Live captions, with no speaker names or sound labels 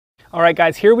All right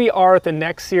guys, here we are at the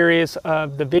next series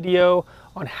of the video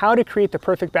on how to create the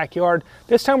perfect backyard.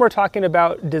 This time we're talking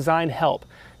about design help.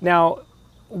 Now,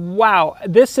 wow,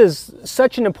 this is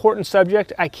such an important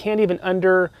subject. I can't even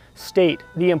understate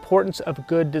the importance of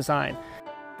good design.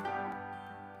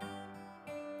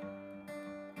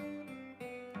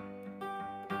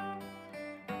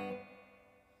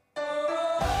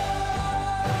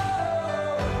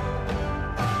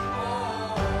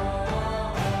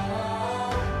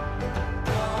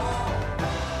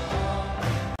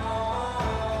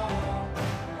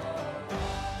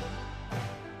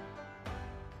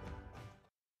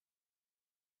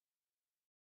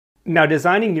 Now,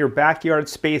 designing your backyard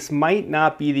space might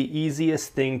not be the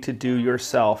easiest thing to do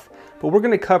yourself, but we're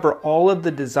going to cover all of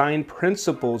the design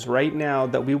principles right now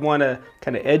that we want to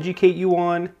kind of educate you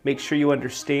on, make sure you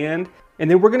understand,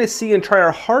 and then we're going to see and try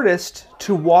our hardest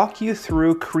to walk you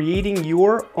through creating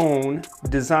your own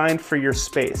design for your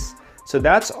space. So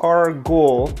that's our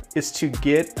goal, is to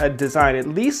get a design, at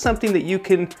least something that you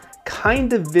can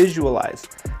kind of visualize.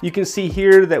 You can see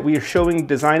here that we are showing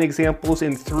design examples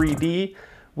in 3D.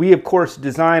 We, of course,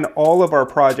 design all of our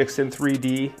projects in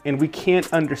 3D, and we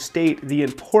can't understate the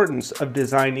importance of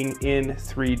designing in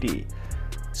 3D.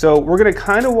 So we're going to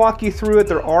kind of walk you through it.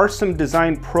 There are some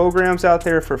design programs out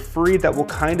there for free that will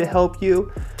kind of help you,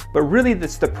 but really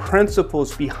it's the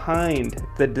principles behind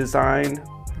the design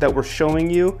that we're showing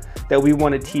you that we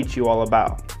want to teach you all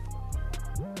about.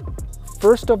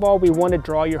 First of all, we want to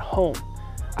draw your home.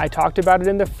 I talked about it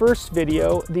in the first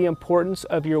video, the importance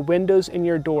of your windows and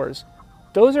your doors.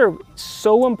 Those are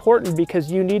so important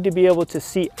because you need to be able to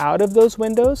see out of those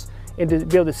windows and to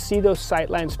be able to see those sight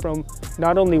lines from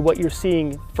not only what you're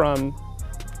seeing from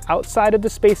outside of the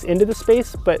space into the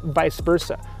space, but vice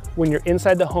versa, when you're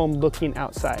inside the home looking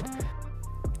outside.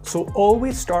 So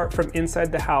always start from inside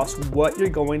the house what you're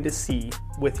going to see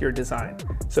with your design.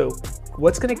 So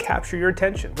what's going to capture your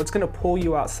attention? What's going to pull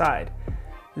you outside?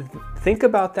 Think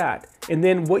about that. And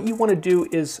then what you want to do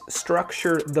is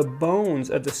structure the bones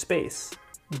of the space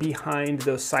behind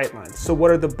those sight lines. So what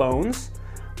are the bones?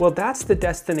 Well, that's the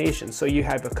destination. So you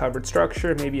have a covered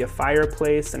structure, maybe a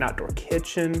fireplace, an outdoor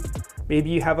kitchen, maybe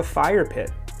you have a fire pit.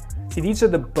 See, these are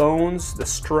the bones, the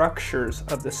structures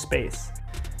of the space.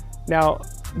 Now,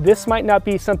 this might not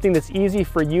be something that's easy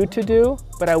for you to do,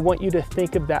 but I want you to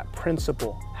think of that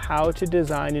principle, how to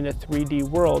design in a 3D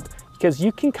world, because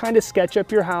you can kind of sketch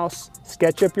up your house,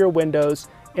 sketch up your windows,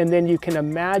 and then you can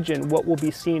imagine what will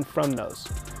be seen from those.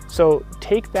 So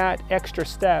take that extra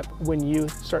step when you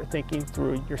start thinking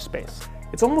through your space.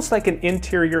 It's almost like an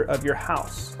interior of your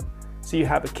house. So you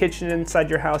have a kitchen inside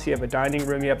your house, you have a dining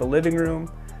room, you have a living room,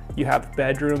 you have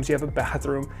bedrooms, you have a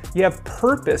bathroom. You have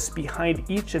purpose behind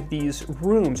each of these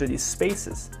rooms or these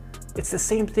spaces. It's the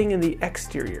same thing in the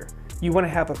exterior. You want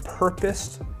to have a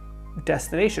purposed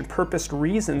destination, purposed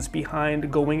reasons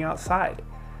behind going outside.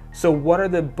 So what are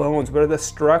the bones, what are the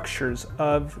structures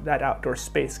of that outdoor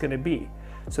space going to be?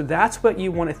 So that's what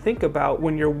you want to think about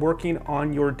when you're working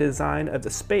on your design of the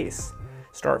space.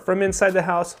 Start from inside the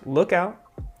house, look out.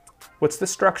 What's the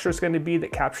structure going to be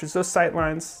that captures those sight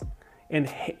lines?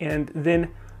 And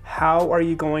then how are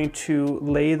you going to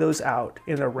lay those out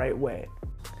in the right way?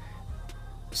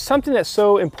 Something that's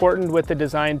so important with the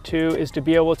design too is to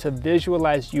be able to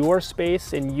visualize your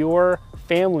space and your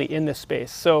family in the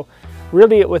space. So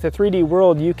really with a 3D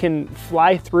world, you can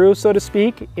fly through, so to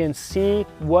speak, and see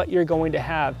what you're going to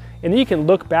have. And then you can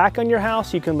look back on your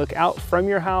house, you can look out from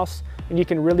your house, and you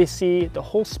can really see the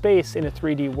whole space in a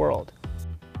 3D world.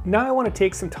 Now I want to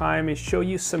take some time and show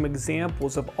you some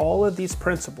examples of all of these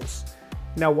principles.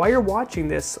 Now while you're watching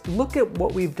this, look at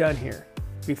what we've done here.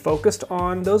 We focused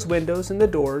on those windows and the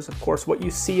doors, of course what you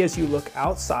see as you look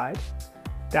outside.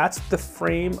 That's the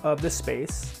frame of the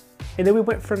space. And then we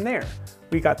went from there.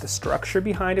 We got the structure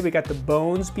behind it, we got the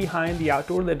bones behind the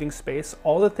outdoor living space,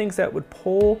 all the things that would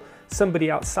pull somebody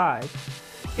outside.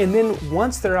 And then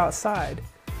once they're outside,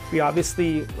 we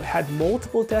obviously had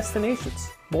multiple destinations,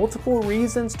 multiple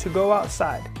reasons to go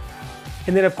outside.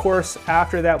 And then of course,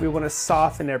 after that, we want to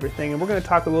soften everything. And we're going to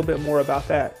talk a little bit more about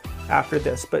that after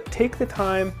this. But take the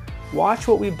time, watch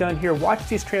what we've done here, watch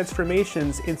these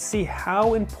transformations and see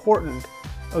how important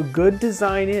a good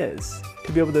design is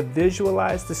to be able to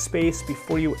visualize the space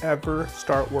before you ever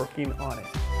start working on it.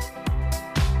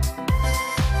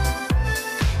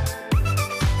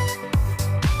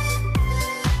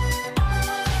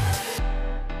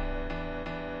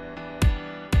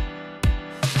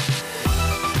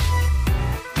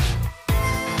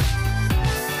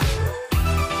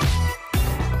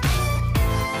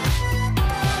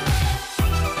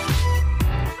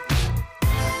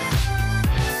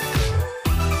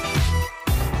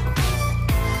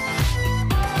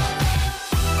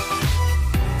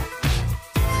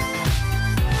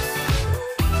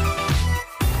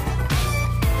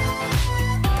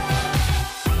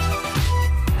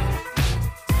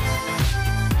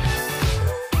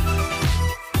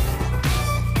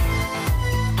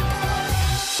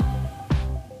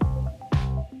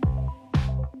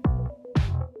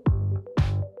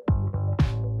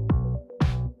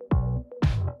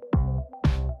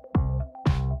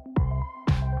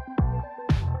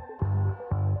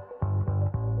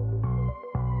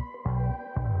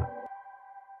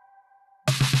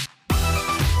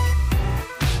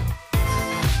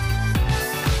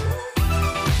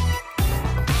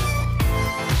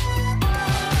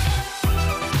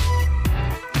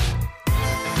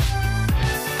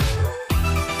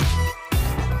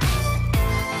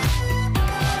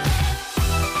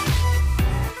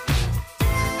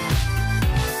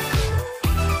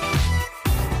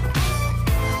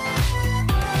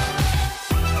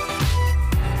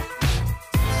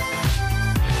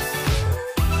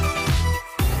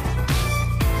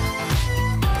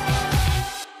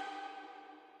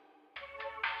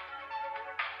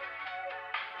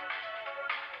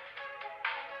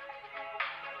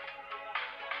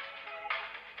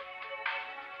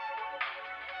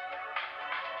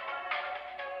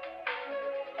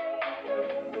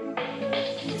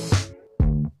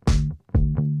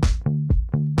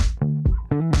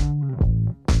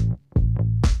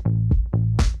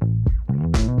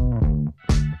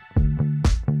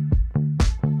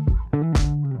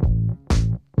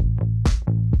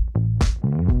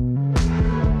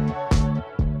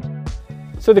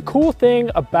 So the cool thing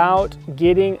about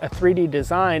getting a 3D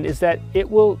design is that it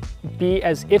will be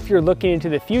as if you're looking into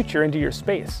the future, into your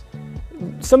space.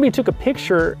 Somebody took a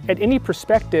picture at any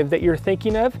perspective that you're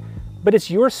thinking of, but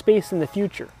it's your space in the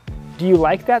future. Do you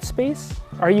like that space?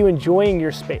 Are you enjoying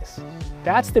your space?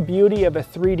 That's the beauty of a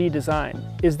 3D design,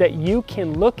 is that you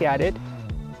can look at it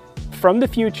from the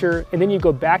future and then you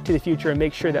go back to the future and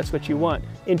make sure that's what you want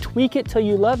and tweak it till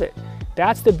you love it.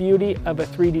 That's the beauty of a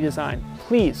 3D design.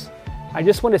 Please, I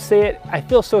just want to say it, I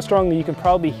feel so strongly you can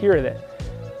probably hear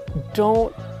that.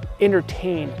 Don't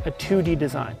entertain a 2D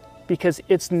design because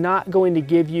it's not going to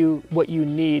give you what you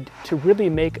need to really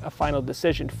make a final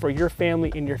decision for your family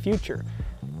in your future.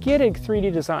 Get a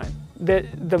 3D design.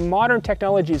 The modern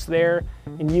technology is there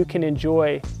and you can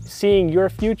enjoy seeing your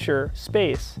future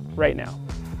space right now.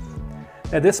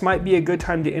 Now this might be a good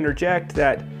time to interject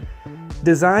that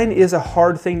design is a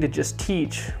hard thing to just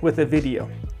teach with a video.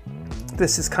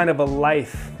 This is kind of a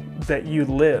life that you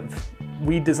live.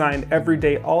 We design every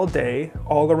day,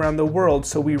 all around the world,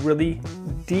 so we really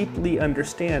deeply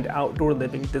understand outdoor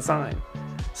living design.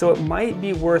 So it might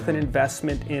be worth an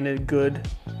investment in a good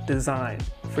design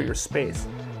for your space.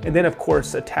 And then of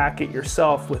course, attack it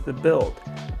yourself with the build.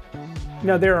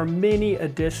 Now there are many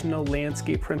additional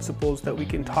landscape principles that we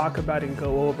can talk about and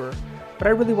go over, but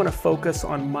I really want to focus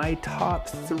on my top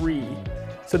 3.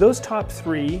 So those top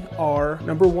 3 are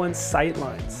number 1,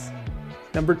 sightlines,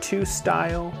 number 2,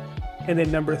 style, and then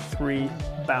number 3,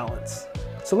 balance.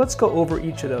 So let's go over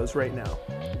each of those right now.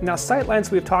 Now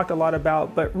sightlines we've talked a lot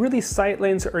about, but really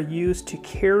sightlines are used to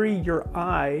carry your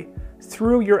eye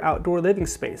through your outdoor living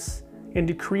space and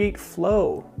to create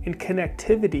flow and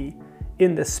connectivity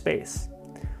in this space.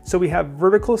 So we have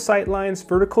vertical sightlines,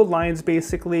 vertical lines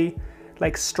basically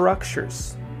like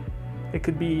structures. It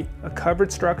could be a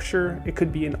covered structure, it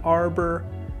could be an arbor,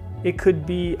 it could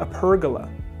be a pergola.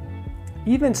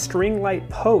 Even string light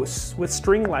posts with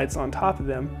string lights on top of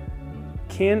them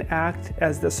can act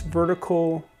as this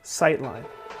vertical sightline.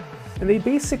 And they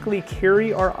basically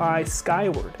carry our eye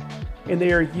skyward, and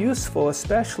they are useful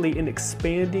especially in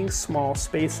expanding small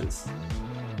spaces.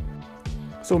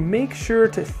 So make sure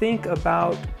to think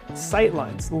about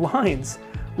sightlines, lines,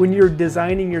 when you're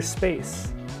designing your space.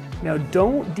 Now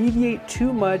don't deviate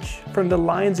too much from the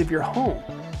lines of your home,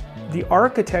 the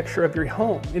architecture of your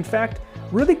home. In fact,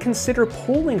 really consider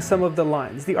pulling some of the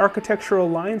lines, the architectural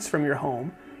lines from your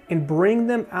home, and bring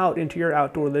them out into your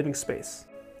outdoor living space.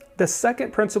 The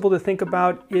second principle to think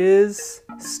about is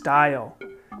style.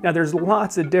 Now there's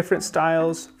lots of different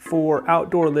styles for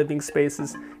outdoor living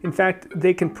spaces. In fact,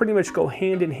 they can pretty much go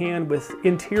hand in hand with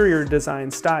interior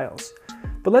design styles.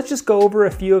 But let's just go over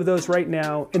a few of those right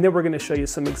now, and then we're going to show you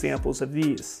some examples of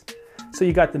these. So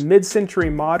you got the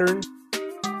mid-century modern,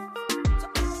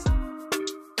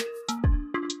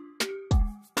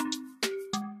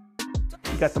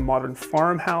 you got the modern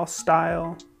farmhouse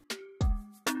style,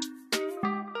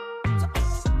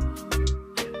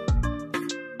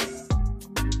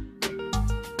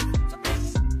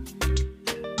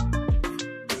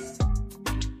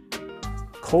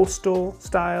 coastal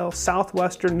style,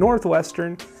 southwestern,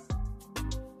 northwestern.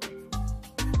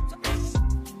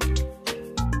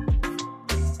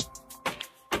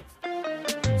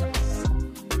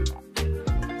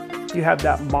 You have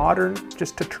that modern,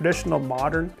 just a traditional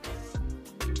modern.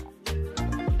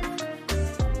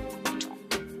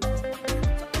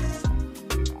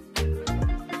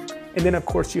 And then of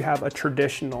course you have a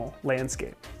traditional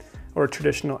landscape or a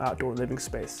traditional outdoor living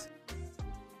space.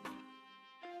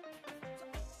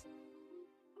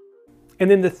 And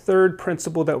then the third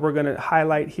principle that we're going to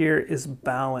highlight here is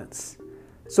balance.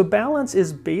 So balance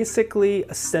is basically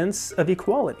a sense of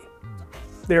equality.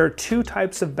 There are 2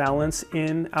 types of balance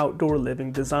in outdoor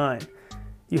living design.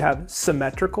 You have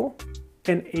symmetrical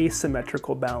and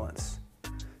asymmetrical balance.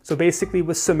 So basically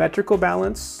with symmetrical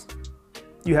balance,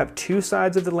 you have 2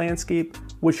 sides of the landscape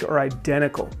which are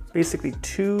identical. Basically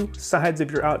 2 sides of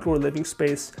your outdoor living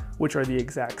space which are the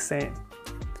exact same.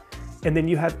 And then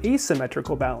you have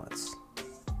asymmetrical balance.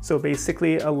 So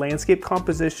basically a landscape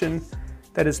composition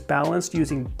that is balanced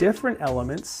using different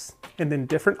elements and then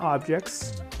different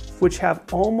objects which have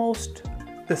almost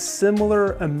the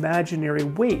similar imaginary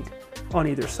weight on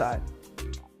either side.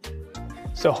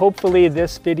 So hopefully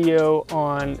this video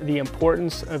on the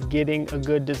importance of getting a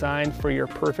good design for your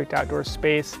perfect outdoor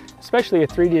space, especially a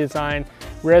 3D design,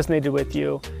 resonated with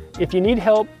you. If you need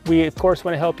help, we of course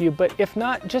want to help you, but if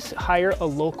not, just hire a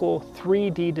local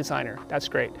 3D designer. That's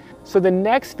great. So the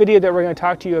next video that we're going to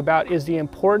talk to you about is the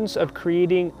importance of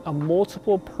creating a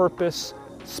multiple purpose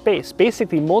space,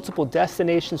 basically multiple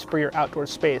destinations for your outdoor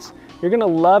space. You're gonna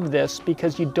love this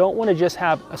because you don't wanna just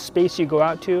have a space you go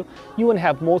out to, you wanna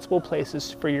have multiple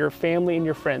places for your family and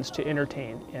your friends to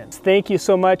entertain in. Thank you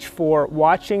so much for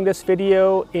watching this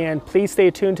video, and please stay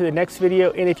tuned to the next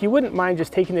video. And if you wouldn't mind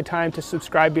just taking the time to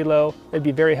subscribe below, that'd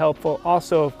be very helpful.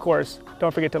 Also, of course,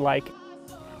 don't forget to like.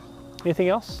 Anything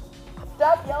else?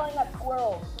 Stop yelling at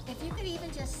squirrels. If you could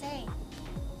even just say,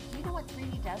 do you know what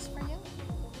 3D does for you?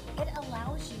 It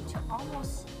allows you to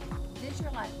almost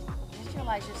visualize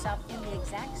yourself in the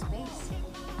exact space.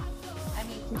 I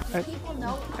mean, do people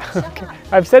know? Shut up.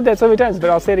 I've said that so many times, but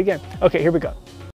I'll say it again. Okay, here we go.